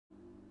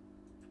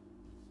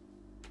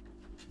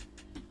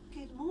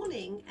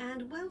morning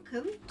and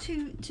welcome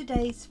to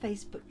today's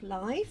Facebook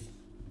Live.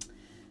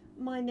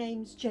 My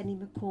name's Jenny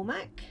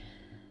McCormack.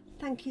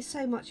 Thank you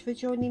so much for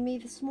joining me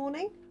this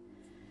morning.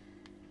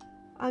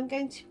 I'm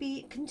going to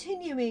be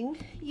continuing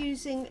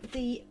using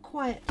the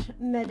Quiet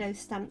Meadow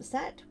stamp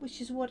set, which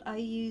is what I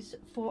use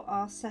for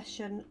our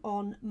session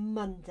on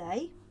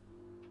Monday.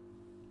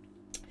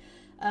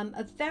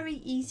 A very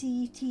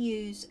easy to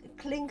use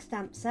cling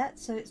stamp set,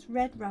 so it's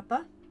red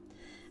rubber.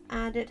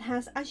 And it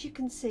has, as you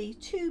can see,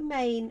 two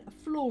main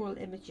floral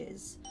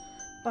images,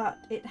 but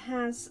it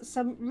has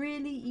some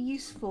really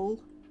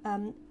useful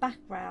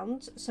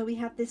background. So we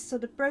have this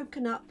sort of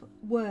broken up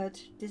word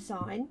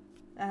design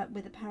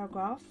with a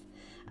paragraph,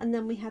 and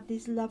then we have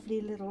these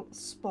lovely little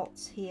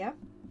spots here.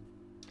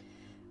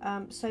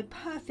 So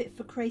perfect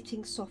for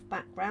creating soft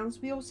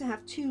backgrounds. We also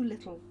have two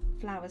little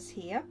flowers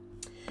here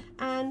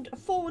and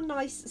four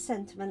nice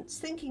sentiments: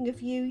 thinking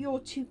of you, you're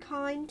too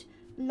kind,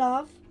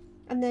 love,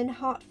 and then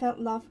heartfelt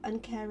love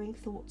and caring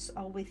thoughts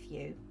are with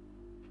you.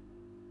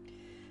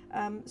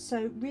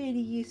 So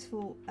really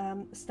useful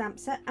stamp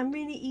set and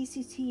really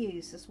easy to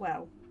use as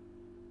well.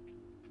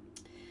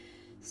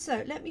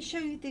 So let me show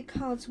you the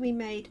cards we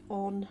made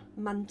on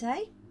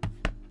Monday.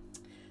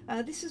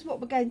 This is what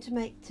we're going to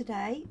make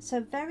today. So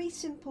very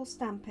simple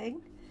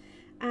stamping,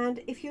 and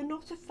if you're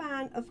not a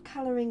fan of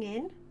colouring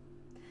in,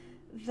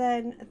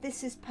 then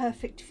this is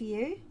perfect for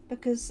you,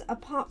 because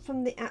apart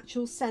from the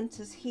actual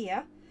centres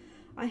here,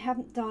 I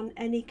haven't done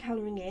any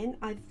colouring in.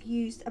 I've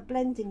used a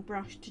blending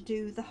brush to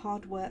do the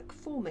hard work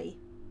for me.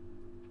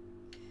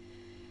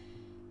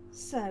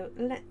 So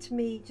let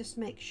me just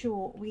make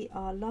sure we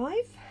are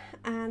live,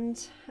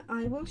 and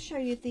I will show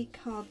you the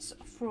cards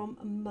from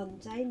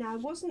Monday. Now, I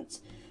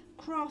wasn't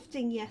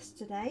crafting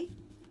yesterday,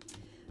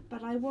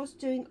 but I was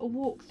doing a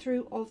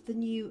walkthrough of the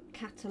new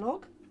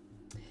catalogue.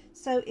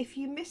 So if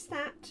you missed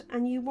that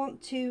and you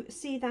want to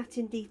see that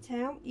in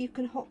detail, you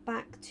can hop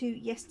back to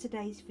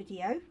yesterday's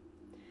video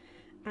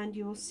and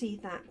you'll see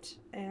that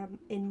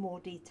in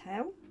more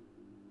detail.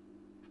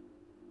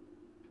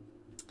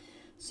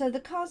 So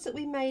the cards that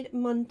we made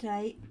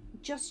Monday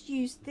just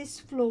used this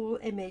floral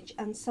image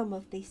and some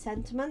of the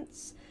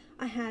sentiments.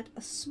 I had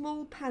a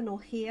small panel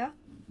here,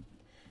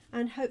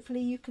 and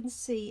hopefully you can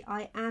see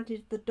I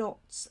added the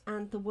dots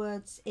and the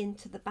words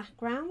into the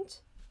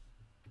background.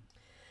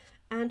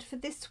 And for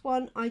this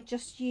one I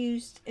just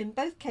used, in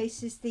both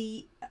cases,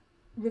 the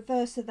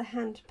reverse of the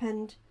hand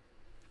penned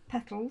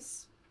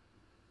petals.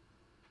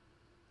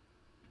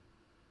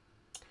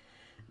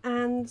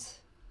 And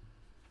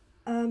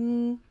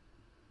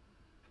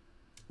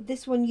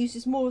this one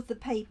uses more of the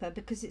paper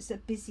because it's a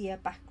busier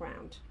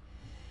background.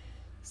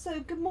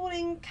 So good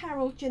morning,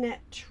 Carol,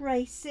 Jeanette,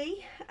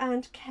 Tracy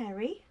and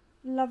Kerry.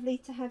 Lovely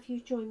to have you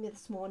join me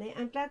this morning.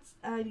 I'm glad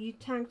you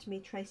tagged me,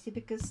 Tracy,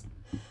 because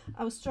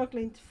I was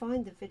struggling to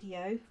find the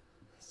video,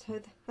 so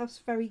that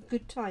was very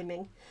good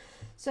timing.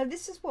 So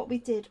this is what we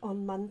did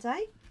on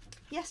Monday.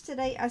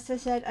 Yesterday, as I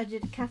said, I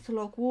did a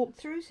catalogue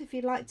walkthrough, so if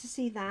you'd like to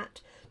see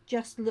that,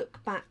 just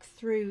look back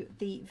through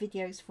the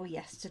videos for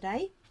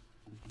yesterday.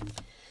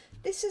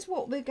 This is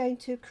what we're going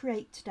to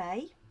create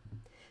today,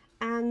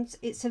 and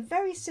it's a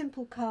very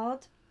simple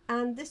card,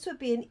 and this would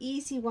be an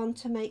easy one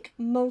to make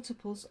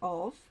multiples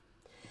of,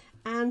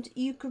 and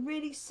you could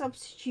really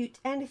substitute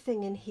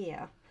anything in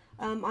here.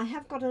 I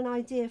have got an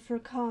idea for a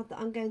card that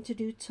I'm going to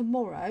do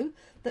tomorrow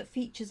that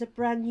features a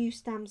brand new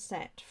stamp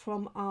set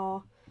from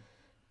our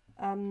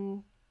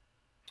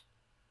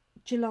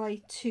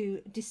July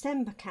to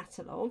December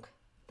catalogue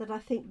that I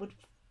think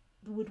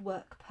would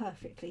work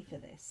perfectly for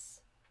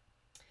this.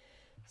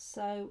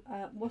 So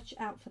watch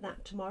out for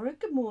that tomorrow.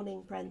 Good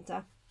morning,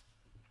 Brenda.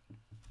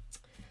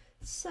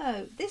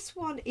 So this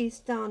one is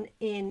done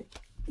in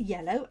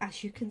yellow,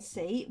 as you can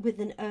see, with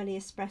an Early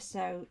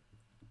Espresso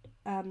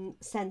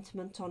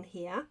sentiment on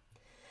here.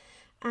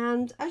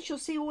 And as you'll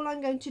see, all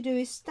I'm going to do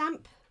is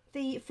stamp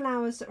the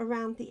flowers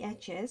around the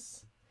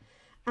edges,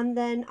 and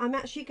then I'm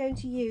actually going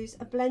to use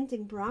a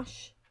blending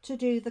brush to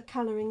do the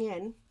colouring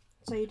in,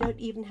 so you don't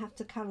even have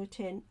to colour it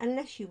in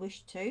unless you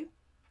wish to,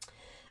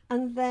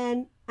 and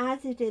then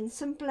added in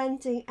some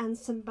blending and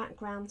some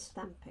background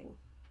stamping.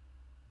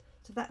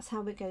 So that's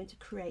how we're going to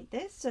create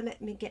this. So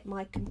let me get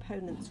my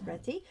components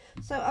ready.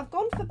 So I've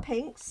gone for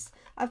pinks.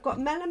 I've got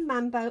Melon,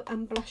 Mambo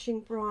and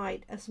Blushing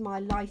Bride as my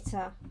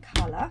lighter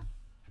colour,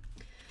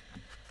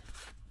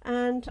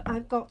 and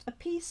I've got a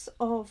piece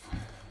of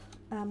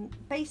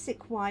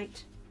basic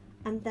white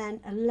and then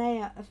a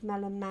layer of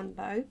Melon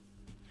Mambo,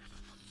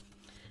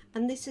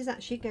 and this is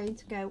actually going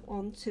to go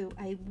onto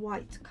a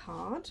white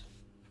card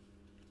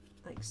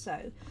like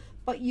so,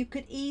 but you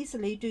could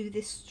easily do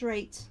this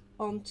straight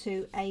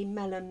onto a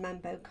Melon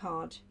Mambo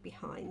card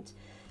behind,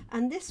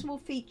 and this will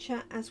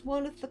feature as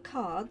one of the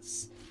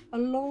cards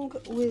along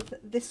with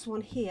this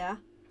one here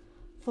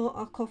for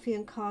our coffee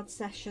and card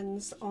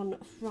sessions on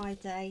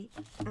Friday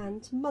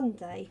and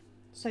Monday.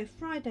 So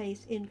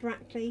Friday's in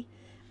Brackley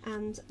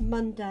and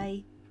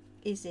Monday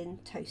is in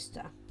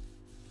Toaster.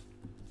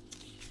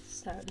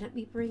 So let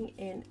me bring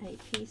in a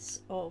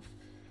piece of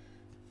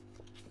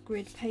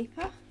grid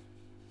paper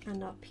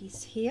and our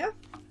piece here.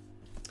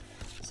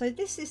 So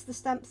this is the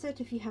stamp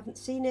set if you haven't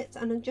seen it,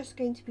 and I'm just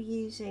going to be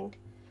using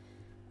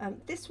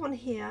this one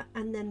here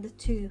and then the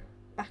two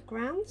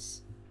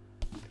backgrounds.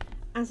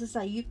 As I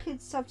say, you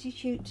could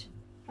substitute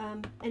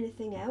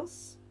anything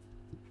else.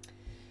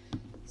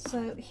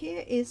 So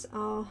here is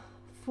our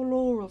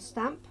floral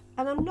stamp,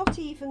 and I'm not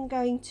even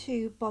going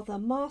to bother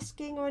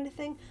masking or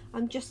anything.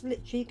 I'm just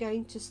literally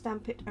going to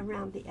stamp it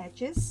around the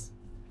edges.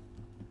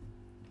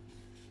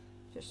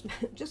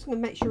 Just going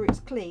to make sure it's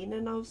clean,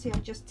 and obviously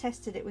I've just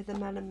tested it with the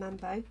Melon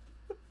Mambo.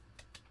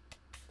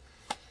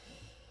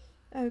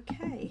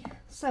 Okay,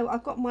 so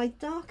I've got my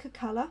darker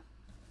colour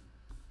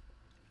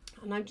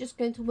and I'm just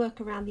going to work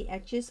around the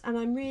edges, and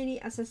I'm really,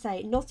 as I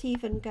say, not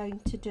even going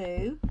to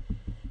do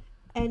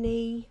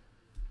any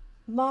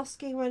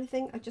masking or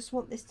anything. I just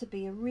want this to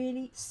be a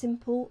really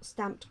simple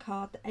stamped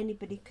card that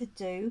anybody could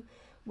do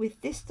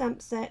with this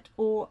stamp set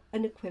or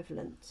an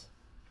equivalent.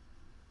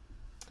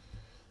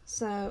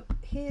 So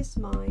here's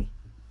my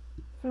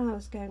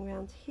flowers going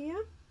around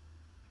here.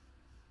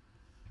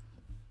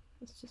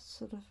 Let's just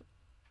sort of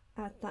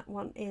add that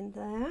one in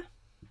there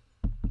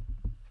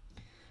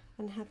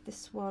and have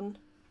this one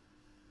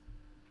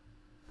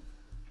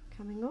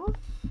coming off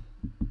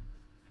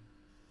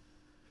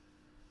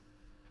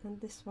and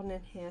this one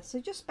in here. So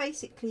just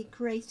basically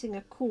creating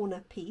a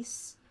corner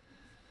piece,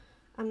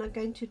 and I'm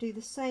going to do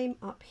the same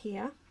up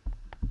here.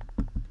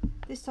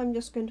 This time I'm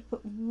just going to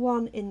put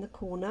one in the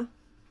corner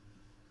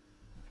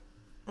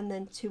and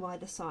then two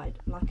either side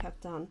like I've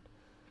done.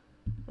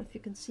 If you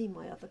can see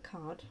my other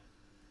card,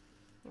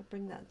 I'll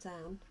bring that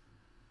down,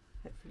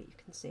 hopefully you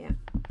can see it.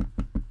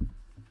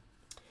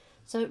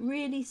 So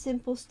really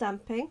simple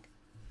stamping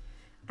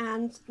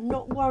and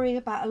not worrying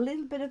about a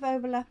little bit of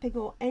overlapping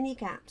or any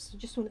gaps. I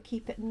just want to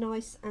keep it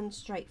nice and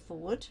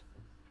straightforward.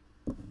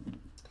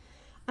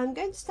 I'm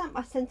going to stamp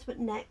my sentiment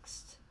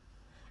next,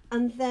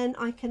 and then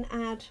I can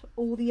add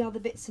all the other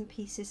bits and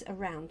pieces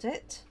around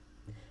it.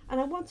 And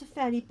I want a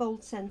fairly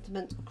bold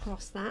sentiment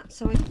across that,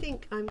 so I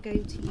think I'm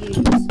going to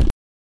use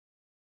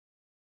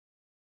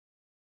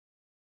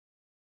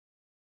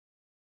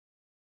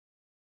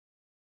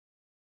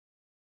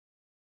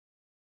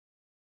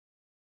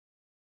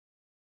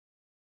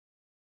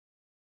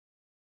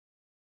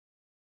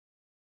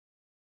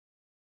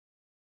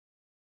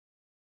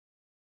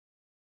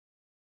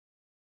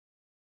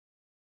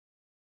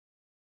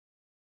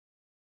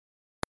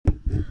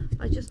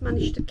I just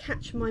managed to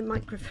catch my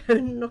microphone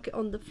and knock it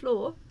on the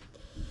floor.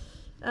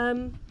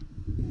 Could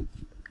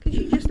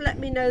you just let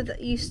me know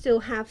that you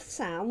still have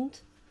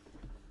sound?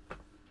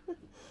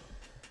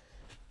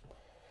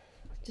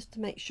 Just to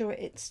make sure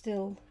it's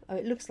still, oh,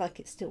 it looks like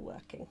it's still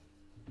working.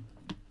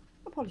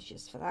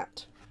 Apologies for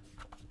that.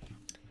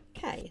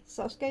 Okay,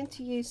 so I was going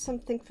to use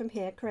something from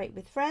here, Create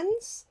with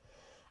Friends.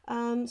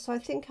 So I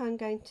think I'm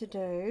going to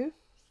do,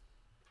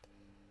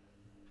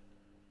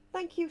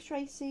 thank you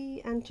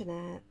Tracy and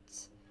Jeanette.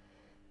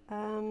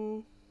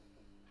 I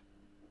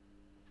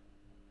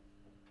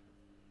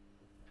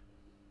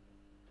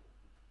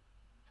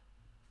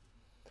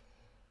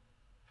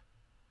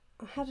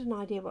had an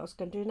idea what I was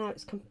going to do, now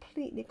it's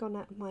completely gone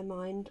out of my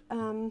mind.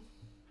 I'm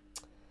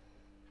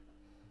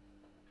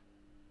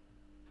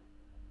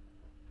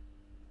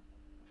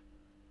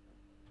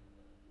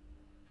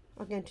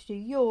going to do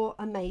You're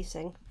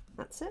Amazing.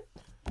 That's it.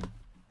 I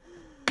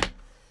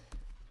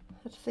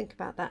had to think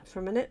about that for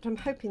a minute. I'm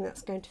hoping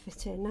that's going to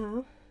fit in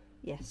now.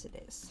 Yes,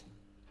 it is.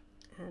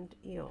 And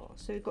Your.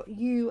 So we've got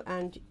You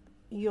and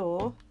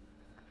Your.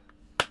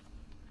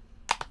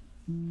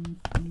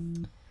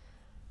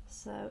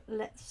 So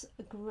let's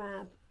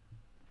grab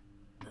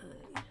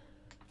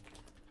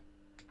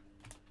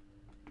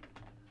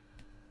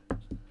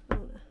I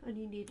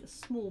only need a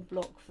small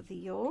block for the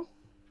Your,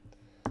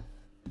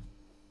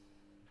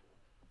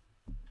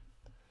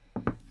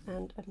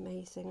 and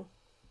Amazing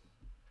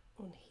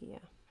on here.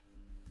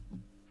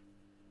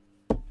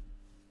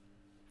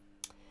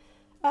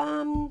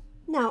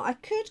 Now I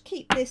could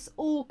keep this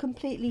all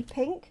completely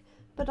pink,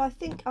 but I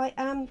think I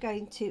am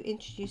going to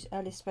introduce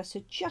Early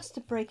Espresso just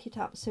to break it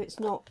up so it's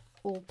not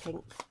all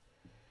pink.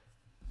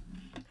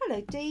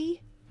 Hello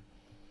Dee,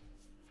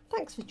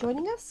 thanks for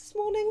joining us this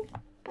morning.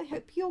 I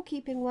hope you're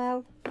keeping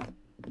well.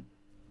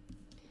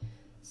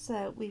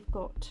 So we've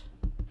got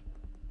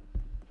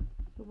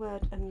the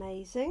word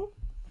amazing.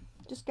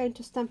 Just going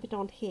to stamp it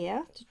on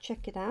here to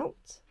check it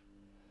out.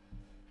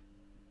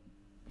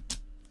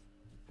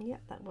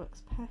 Yep, that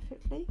works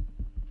perfectly.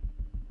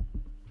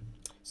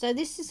 So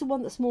this is the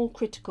one that's more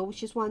critical,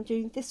 which is why I'm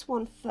doing this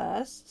one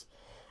first,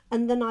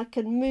 and then I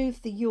can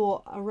move the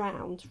Your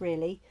around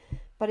really.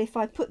 But if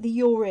I put the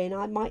Your in,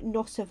 I might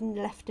not have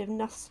left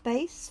enough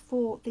space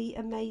for the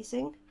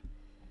amazing.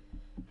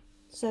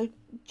 So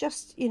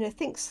just, you know,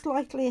 think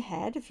slightly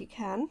ahead if you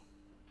can.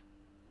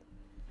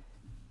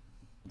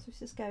 So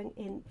this is going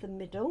in the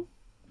middle.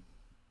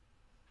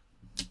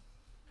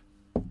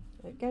 There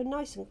we go,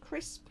 nice and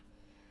crisp.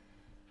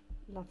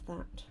 Love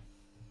that.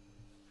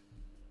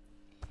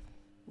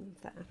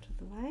 Move that out of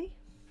the way.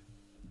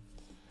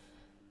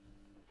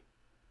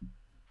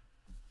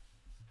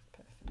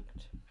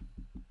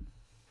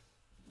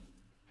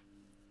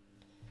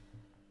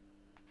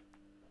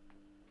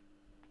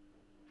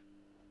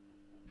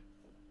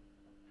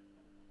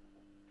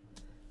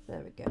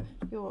 There we go.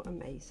 You're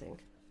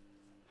amazing.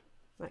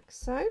 Like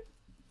so.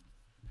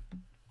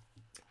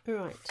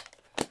 Right.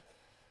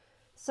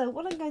 So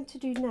what I'm going to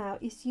do now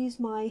is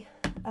use my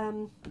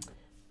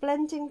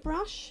blending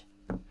brush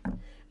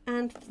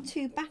and the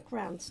two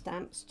background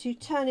stamps to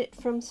turn it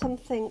from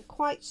something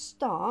quite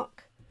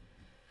stark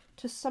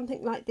to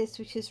something like this,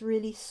 which is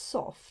really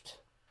soft.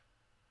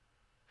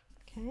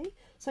 Okay,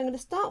 so I'm going to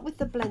start with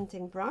the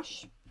blending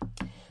brush,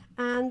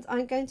 and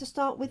I'm going to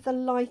start with the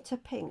lighter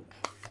pink.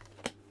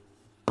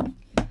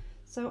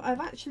 So I've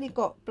actually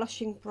got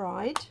Blushing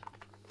Bride.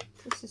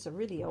 This is a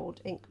really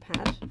old ink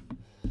pad.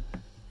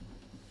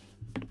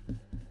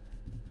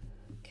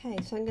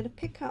 Okay, so I'm going to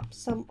pick up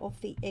some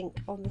of the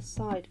ink on the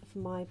side of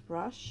my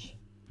brush,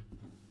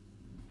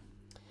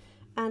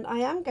 and I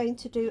am going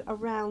to do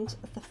around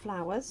the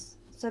flowers.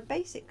 So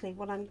basically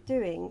what I'm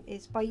doing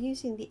is, by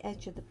using the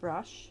edge of the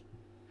brush,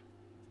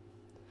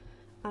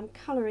 I'm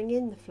colouring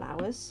in the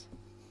flowers.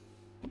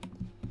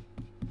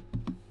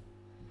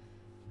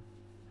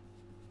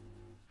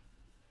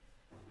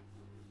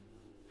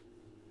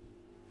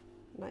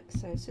 Like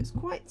so. So it's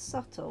quite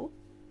subtle.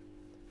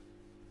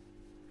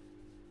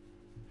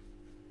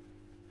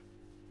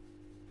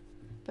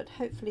 But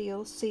hopefully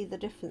you'll see the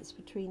difference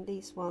between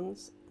these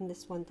ones and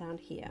this one down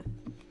here.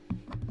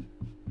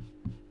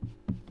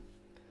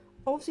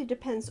 Obviously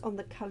depends on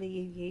the colour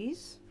you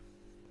use.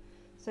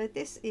 So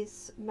this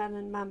is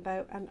Melon,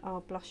 Mambo and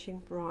our Blushing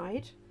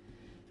Bride.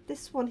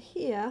 This one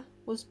here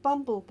was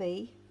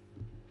Bumblebee,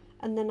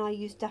 and then I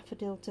used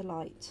Daffodil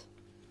Delight.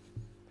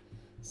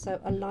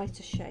 So a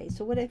lighter shade.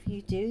 So whatever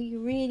you do,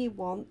 you really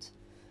want,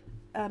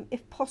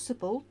 if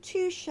possible,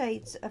 2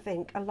 shades of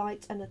ink, a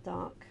light and a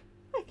dark.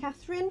 Hi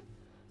Catherine.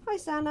 Hi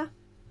Zana.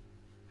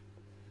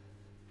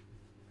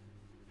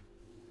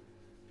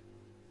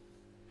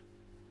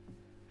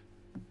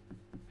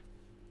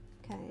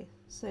 Okay,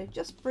 so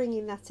just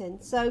bringing that in.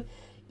 So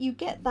you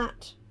get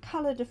that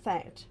coloured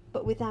effect,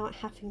 but without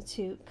having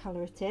to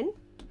colour it in.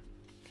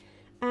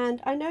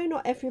 And I know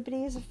not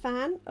everybody is a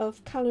fan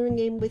of colouring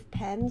in with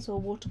pens or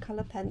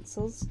watercolour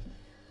pencils.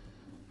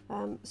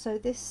 So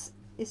this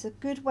is a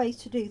good way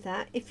to do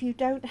that if you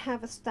don't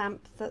have a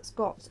stamp that's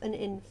got an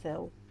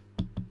infill.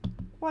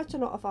 Quite a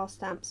lot of our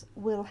stamps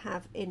will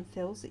have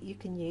infills that you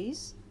can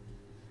use.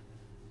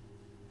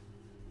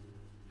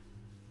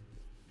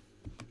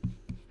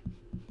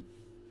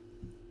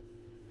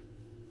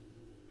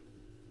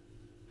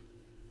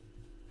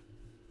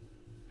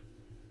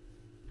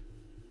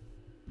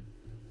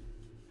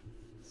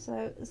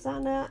 So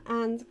Zana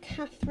and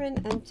Catherine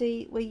and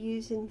Dee were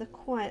using the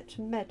Quiet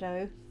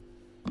Meadow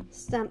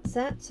stamp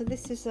set. So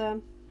this is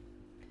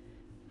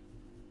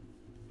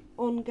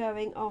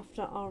ongoing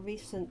after our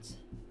recent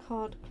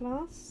card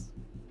class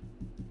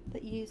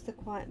that used the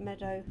Quiet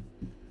Meadow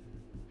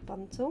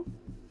bundle.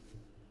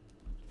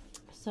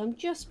 So I'm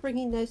just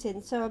bringing those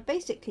in. So I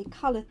basically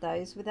coloured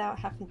those without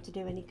having to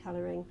do any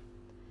colouring.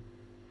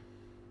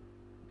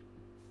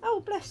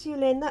 Oh, bless you,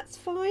 Lynn, that's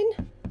fine.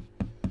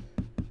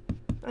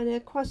 I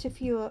know quite a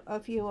few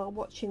of you are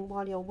watching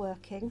while you're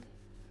working,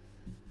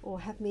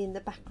 or have me in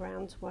the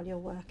background while you're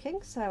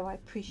working, so I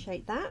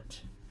appreciate that,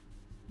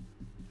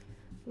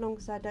 as long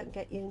as I don't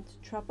get you into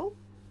trouble.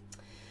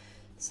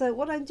 So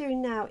what I'm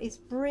doing now is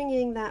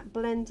bringing that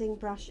blending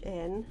brush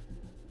in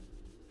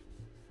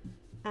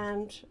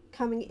and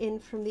coming in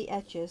from the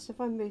edges.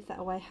 If I move that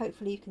away,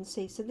 hopefully you can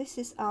see. So this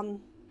is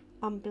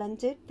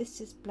unblended,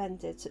 this is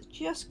blended, so it's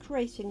just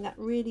creating that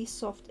really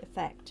soft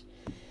effect.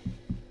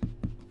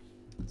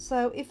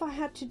 So if I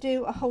had to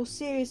do a whole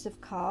series of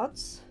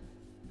cards,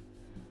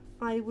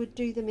 I would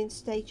do them in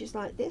stages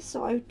like this.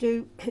 So I would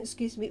do,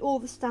 excuse me, all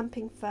the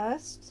stamping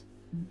first,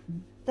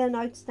 then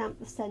I'd stamp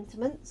the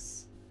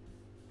sentiments,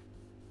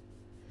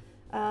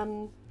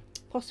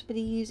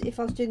 possibly use, if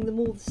I was doing them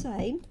all the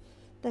same,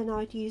 then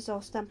I'd use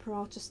our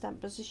Stamparator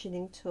stamp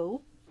positioning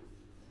tool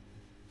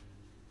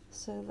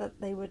so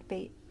that they would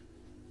be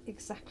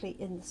exactly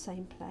in the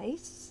same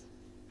place.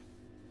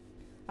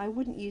 I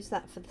wouldn't use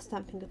that for the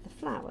stamping of the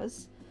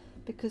flowers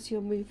because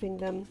you're moving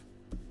them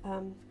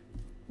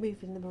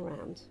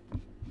around.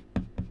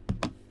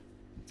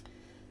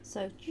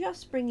 So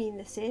just bringing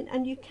this in,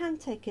 and you can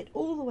take it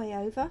all the way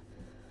over,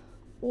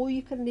 or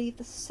you can leave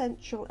the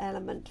central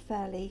element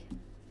fairly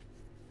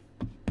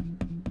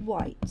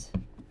white.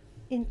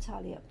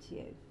 Entirely up to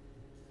you.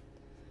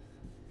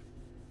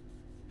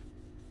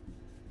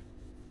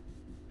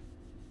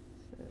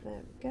 So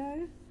there we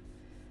go.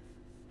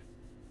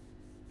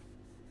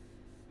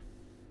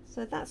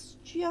 So that's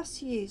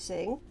just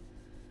using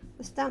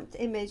the stamped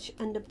image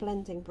and a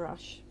blending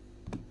brush.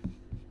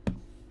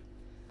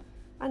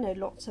 I know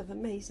lots of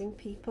amazing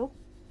people.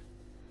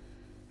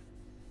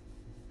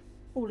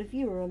 All of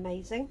you are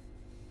amazing.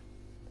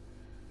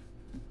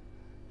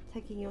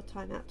 Taking your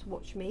time out to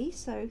watch me,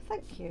 so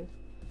thank you.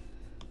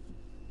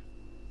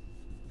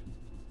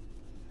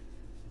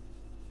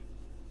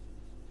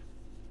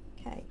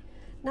 Okay,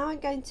 now I'm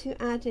going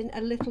to add in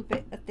a little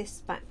bit of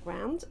this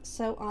background.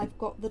 So I've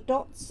got the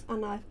dots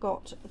and I've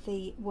got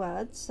the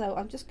words, so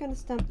I'm just going to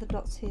stamp the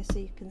dots here so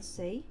you can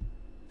see.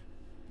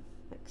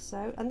 like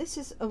so. And this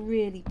is a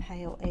really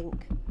pale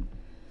ink,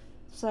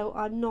 so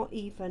I'm not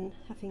even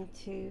having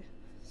to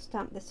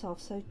stamp this off,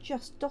 so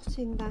just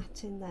dotting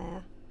that in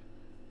there.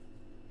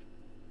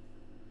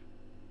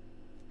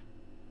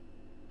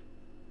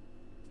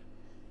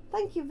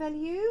 Thank you,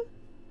 Velu,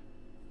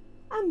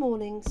 and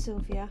morning,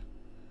 Sylvia.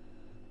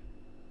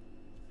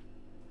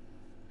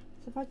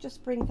 So if I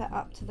just bring that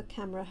up to the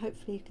camera,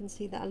 hopefully you can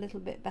see that a little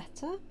bit better.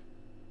 So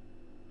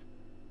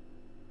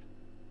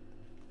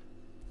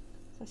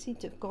I seem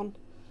to have gone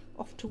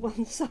off to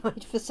one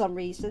side for some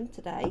reason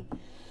today.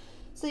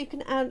 So you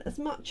can add as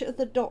much of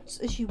the dots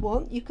as you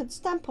want. You could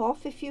stamp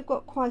off if you've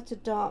got quite a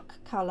dark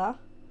colour.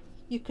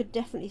 You could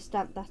definitely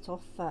stamp that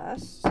off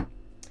first.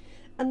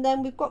 And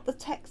then we've got the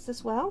text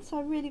as well, so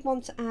I really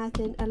want to add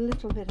in a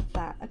little bit of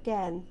that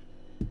again,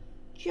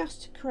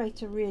 just to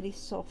create a really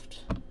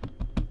soft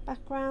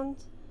background.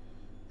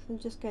 So I'm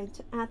just going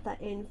to add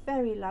that in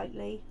very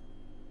lightly.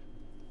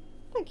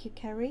 Thank you,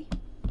 Kerry.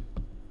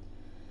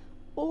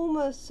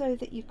 Almost so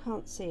that you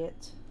can't see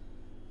it.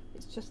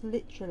 It's just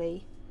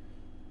literally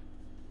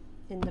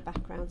in the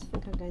background. I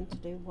think I'm going to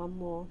do one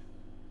more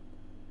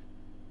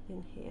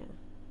in here,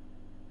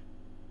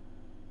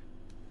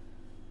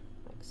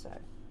 like so.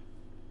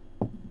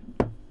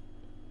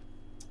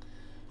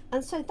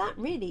 And so that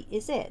really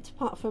is it,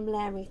 apart from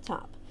layering it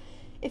up.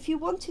 If you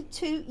wanted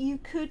to, you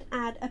could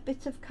add a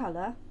bit of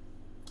colour.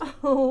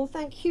 Oh,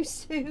 thank you,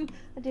 Sue.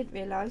 I didn't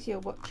realise you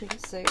were watching,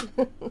 Sue.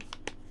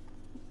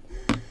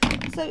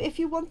 So if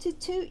you wanted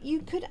to, you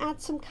could add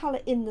some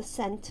colour in the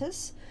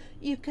centres.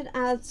 You could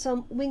add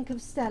some Wink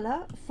of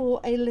Stella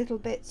for a little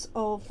bit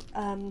of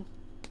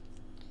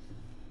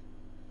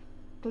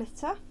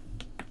glitter.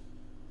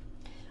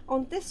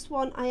 On this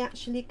one I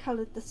actually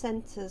coloured the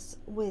centres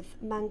with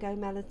Mango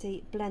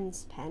Melody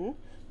Blends pen,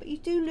 but you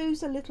do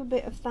lose a little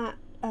bit of that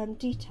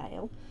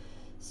detail.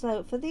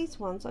 So for these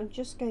ones I'm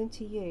just going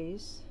to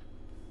use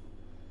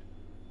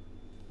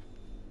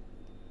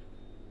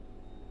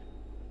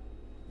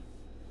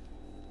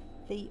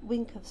the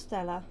Wink of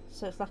Stella,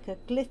 so it's like a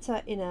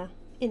glitter in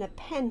a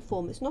pen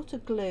form. It's not a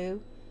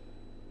glue,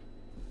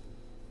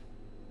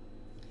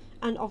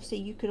 and obviously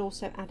you could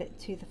also add it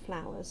to the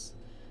flowers.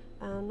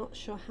 I'm not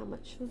sure how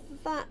much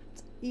of that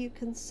you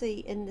can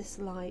see in this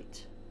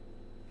light.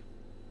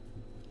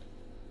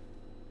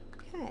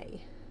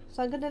 Okay,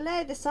 so I'm going to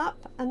layer this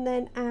up and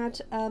then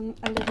add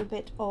a little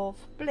bit of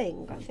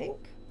bling, I think.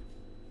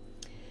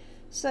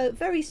 So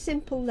very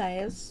simple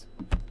layers.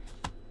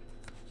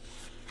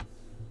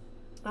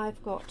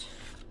 I've got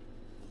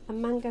a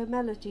Mango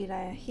Melody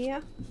layer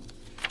here.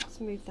 Let's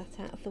move that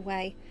out of the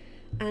way,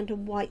 and a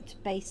white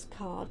base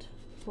card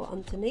for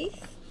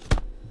underneath,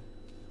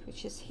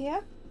 which is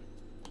here.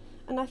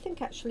 And I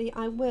think actually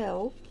I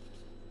will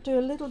do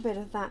a little bit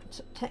of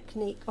that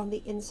technique on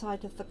the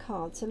inside of the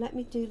card, so let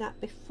me do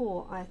that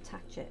before I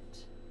attach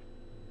it.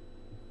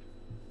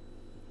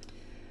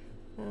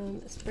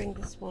 Let's bring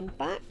this one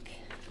back.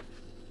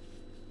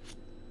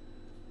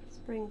 Let's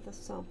bring the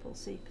sample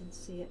so you can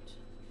see it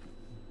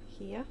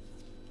here.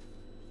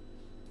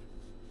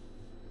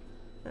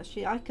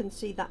 Actually I can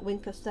see that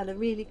Wink of Stella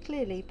really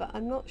clearly, but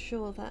I'm not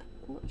sure that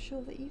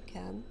you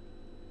can.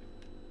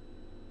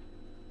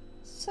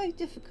 So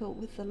difficult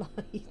with the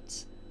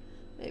light.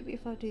 Maybe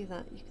if I do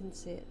that you can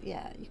see it.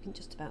 Yeah, you can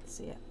just about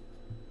see it.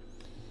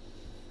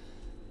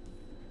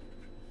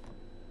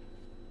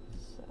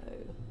 So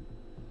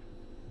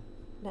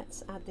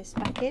let's add this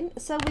back in.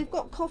 So we've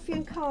got Coffee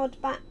and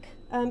Card back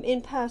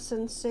in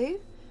person, Sue,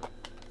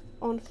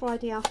 on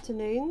Friday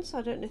afternoons.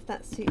 I don't know if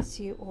that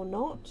suits you or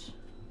not.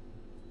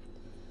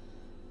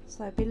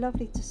 So it'd be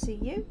lovely to see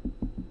you.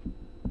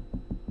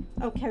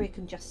 Oh, Kerry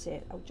can just see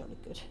it. Oh, jolly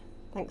good.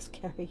 Thanks,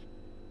 Kerry.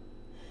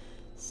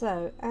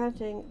 So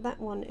adding that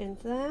one in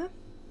there,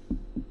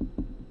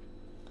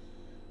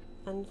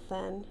 and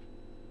then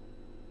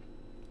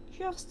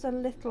just a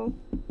little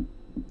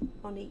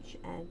on each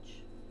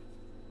edge.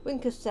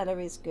 Wink of Stella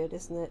is good,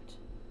 isn't it?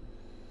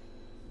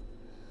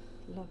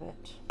 Love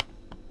it.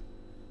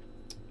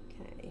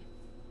 Okay.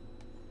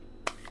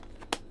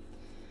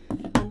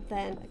 And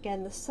then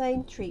again the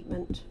same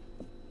treatment.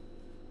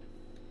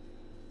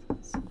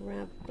 Let's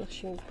grab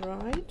Blushing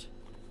Bride.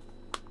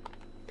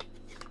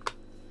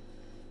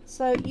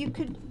 So you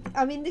could,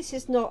 I mean, this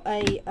is not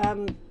a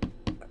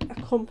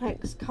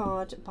complex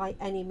card by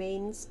any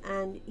means,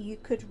 and you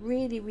could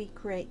really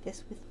recreate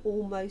this with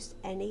almost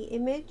any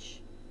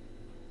image,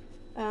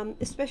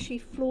 especially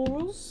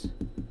florals.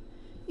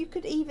 You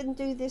could even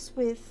do this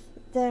with,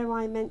 dare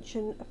I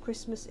mention, a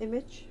Christmas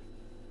image.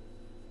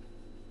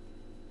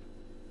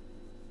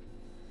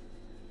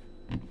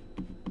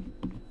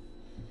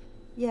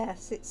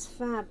 Yes, it's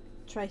fab,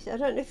 Tracy. I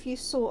don't know if you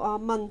saw our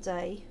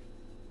Monday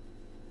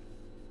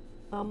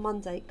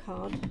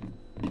card,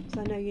 because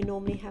I know you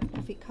normally have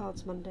coffee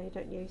cards Monday,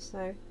 don't you?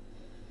 So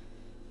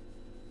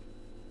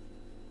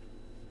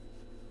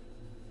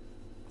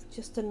it's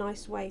just a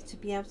nice way to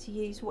be able to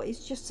use what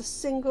is just a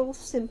single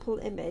simple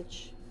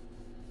image,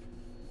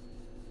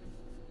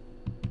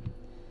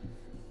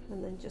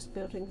 and then then just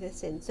building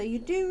this in. So you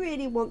do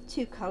really want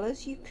two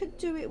colours. You could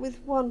do it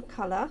with one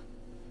colour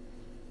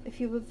if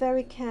you were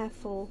very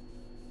careful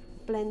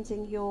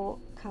blending your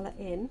colour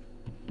in,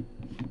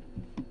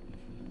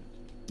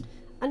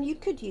 and you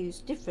could use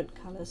different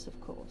colours, of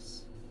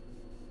course.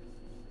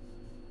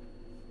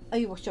 Oh,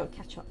 you washed your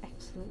ketchup,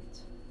 excellent.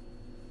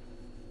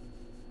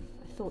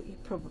 I thought you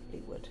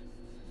probably would.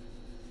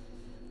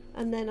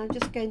 And then I'm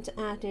just going to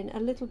add in a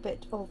little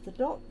bit of the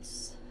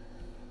dots.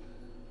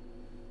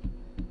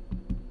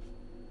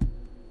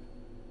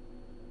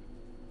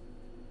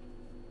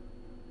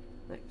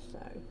 Like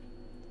so.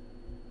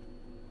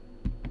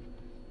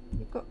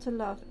 You've got to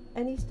love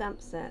any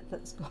stamp set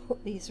that's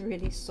got these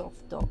really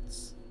soft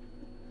dots.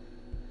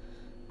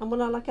 And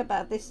what I like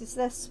about this is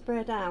they're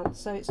spread out,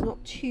 so it's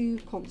not too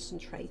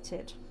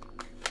concentrated.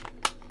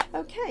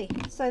 Okay,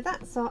 so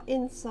that's our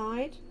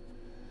inside.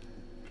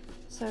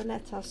 So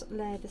let us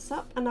layer this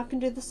up, and I can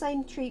do the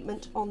same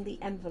treatment on the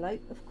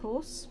envelope, of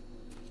course.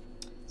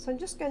 So I'm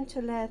just going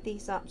to layer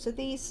these up. So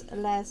these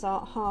layers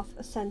are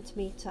 1/2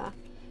 centimetre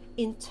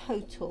in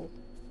total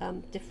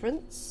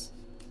difference.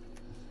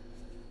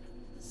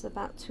 It's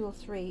about 2 or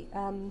 3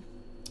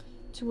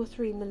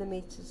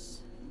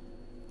 millimeters.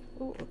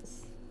 Oh,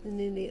 it's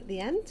nearly at the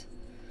end.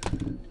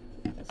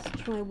 Let's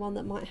try one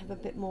that might have a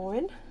bit more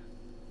in.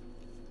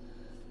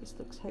 This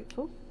looks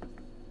hopeful.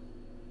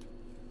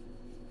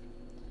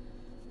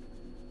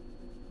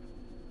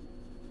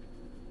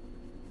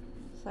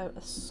 So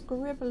a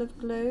scribble of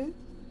glue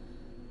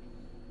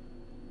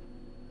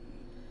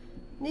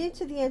near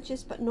to the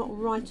edges, but not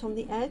right on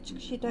the edge,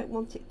 because you don't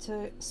want it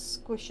to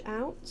squish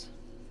out.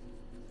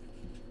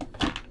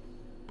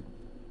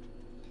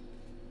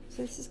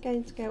 So this is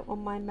going to go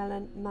on my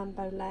Melon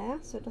Mambo layer,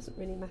 so it doesn't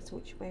really matter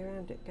which way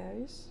around it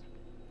goes.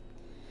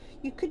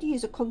 You could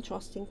use a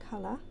contrasting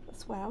colour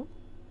as well.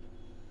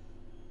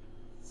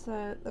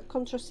 So the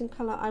contrasting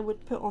colour I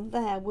would put on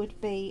there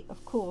would be,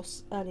 of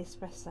course, Early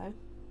Espresso.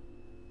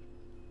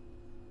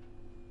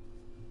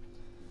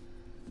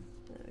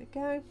 There we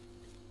go.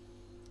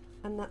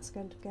 And that's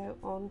going to go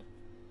on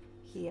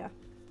here.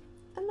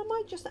 And I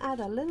might just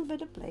add a little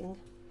bit of bling.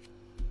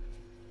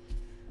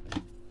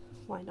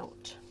 Why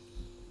not?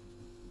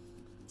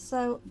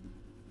 So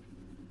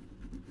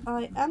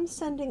I am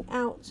sending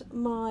out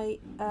my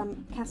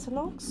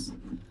catalogues.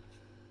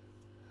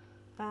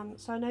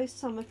 So I know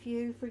some of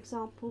you, for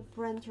example,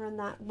 Brenda and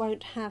that,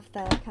 won't have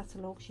their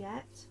catalogues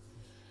yet.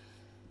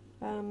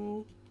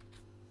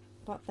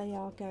 But they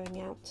are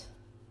going out.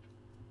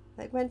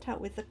 They went out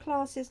with the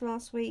classes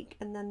last week,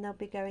 and then they'll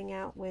be going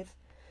out with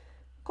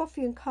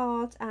coffee and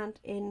cards and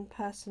in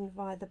person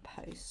via the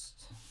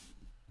post.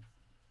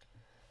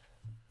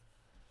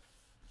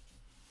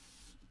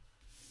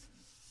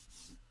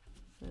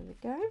 There we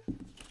go.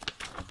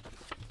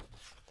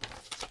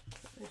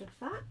 Get rid of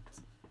that.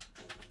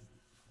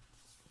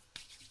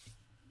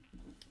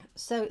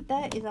 So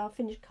there is our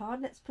finished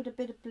card. Let's put a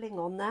bit of bling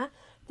on there.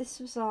 This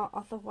was our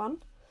other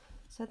one.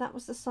 So that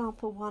was the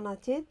sample one I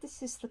did.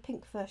 This is the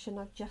pink version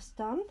I've just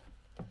done.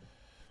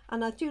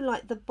 And I do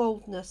like the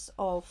boldness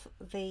of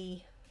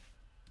the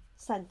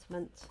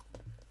sentiment.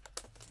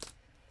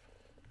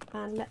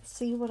 And let's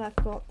see what I've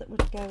got that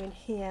would go in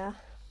here.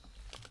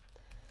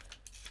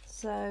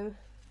 So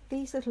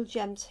these little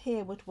gems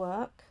here would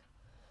work.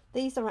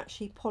 These are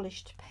actually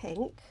polished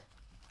pink.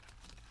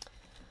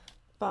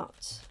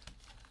 But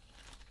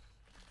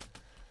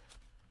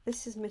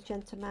this is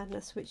Magenta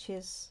Madness, which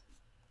is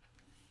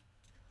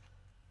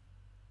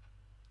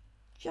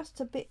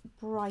just a bit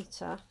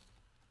brighter.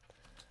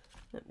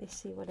 Let me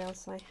see what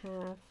else I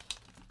have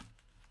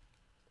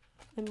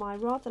in my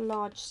rather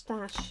large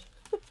stash.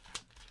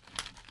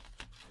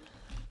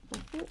 I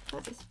think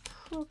that is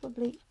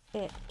probably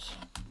it,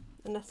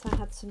 unless I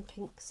had some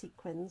pink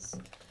sequins.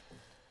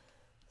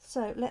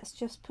 So let's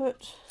just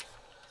put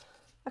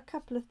a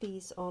couple of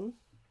these on.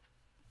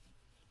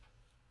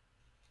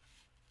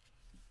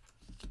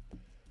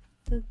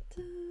 Dun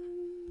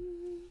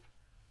 -dun.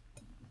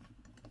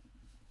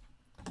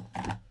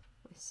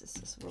 My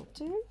scissors will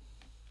do.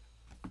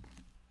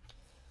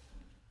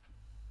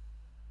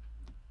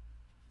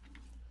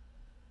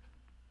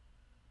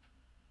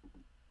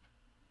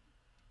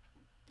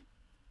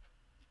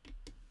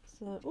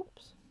 So,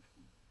 oops,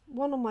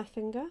 one on my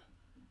finger.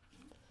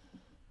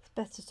 It's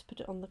better to put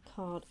it on the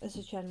card as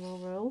a general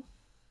rule.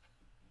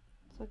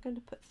 So I'm going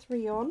to put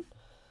 3 on.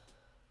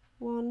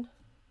 1,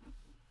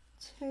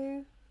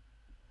 2,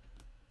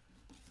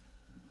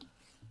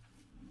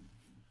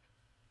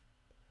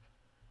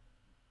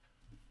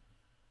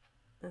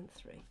 and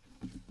 3.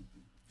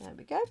 There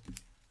we go.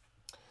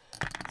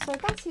 So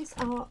that is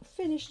our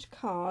finished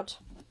card,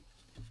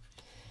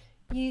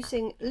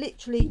 using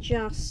literally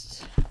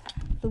just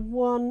the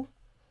one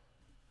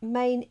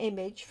main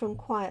image from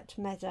Quiet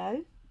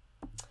Meadow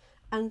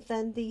and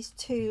then these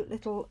 2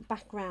 little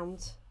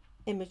background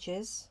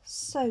images.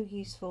 So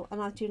useful, and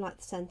I do like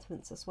the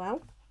sentiments as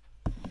well.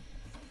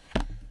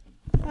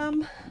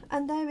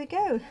 And there we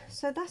go.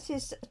 So that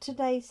is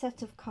today's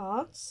set of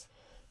cards.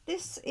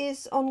 This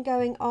is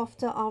ongoing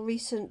after our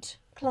recent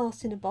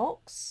class in a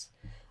box,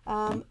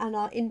 and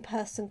our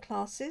in-person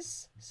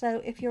classes.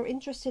 So if you're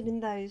interested in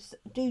those,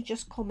 do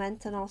just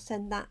comment and I'll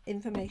send that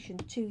information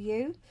to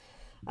you.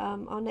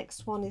 Our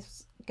next one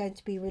is going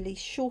to be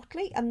released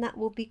shortly, and that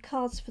will be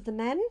cards for the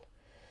men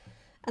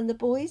and the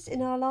boys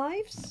in our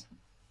lives.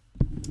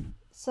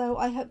 So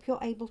I hope you're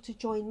able to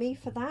join me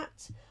for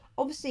that.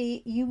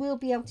 Obviously you will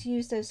be able to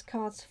use those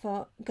cards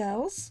for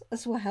girls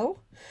as well,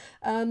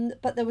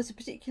 but there was a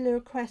particular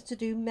request to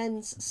do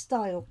men's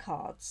style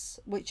cards,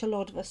 which a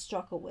lot of us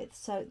struggle with,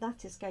 so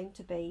that is going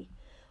to be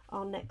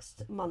our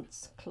next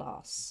month's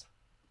class.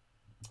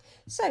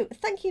 So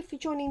thank you for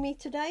joining me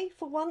today.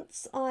 For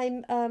once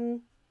I'm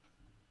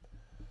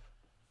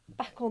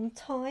back on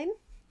time,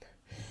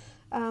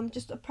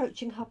 just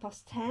approaching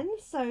 10:30,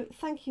 so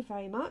thank you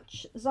very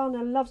much.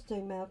 Zana loves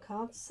doing mail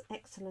cards.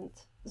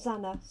 Excellent.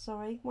 Zana,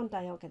 sorry, one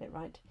day I'll get it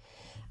right.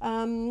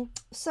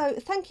 So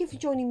thank you for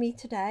joining me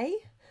today.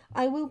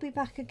 I will be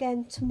back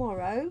again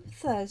tomorrow,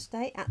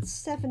 Thursday at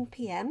 7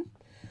 p.m.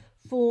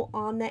 for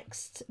our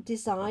next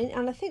design,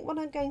 and I think what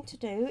I'm going to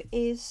do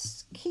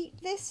is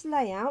keep this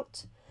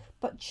layout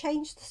but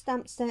change the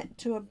stamp set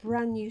to a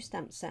brand new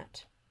stamp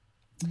set.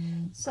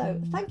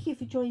 So thank you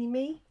for joining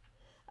me.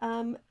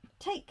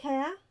 Take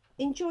care,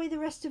 enjoy the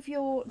rest of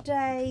your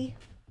day,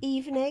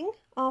 evening,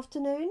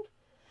 afternoon,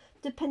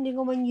 depending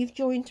on when you've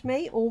joined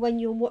me or when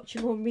you're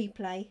watching on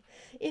replay.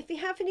 If you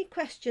have any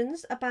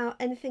questions about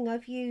anything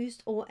I've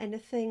used or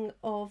anything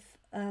of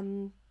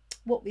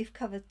what we've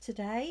covered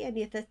today,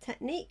 any of the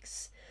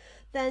techniques,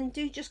 then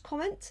do just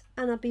comment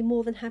and I'll be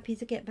more than happy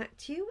to get back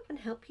to you and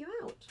help you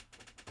out.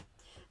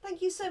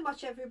 Thank you so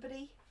much,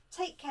 everybody.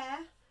 Take care,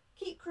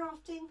 keep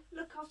crafting,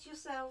 look after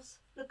yourselves,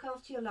 look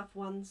after your loved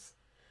ones.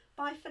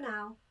 Bye for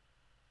now.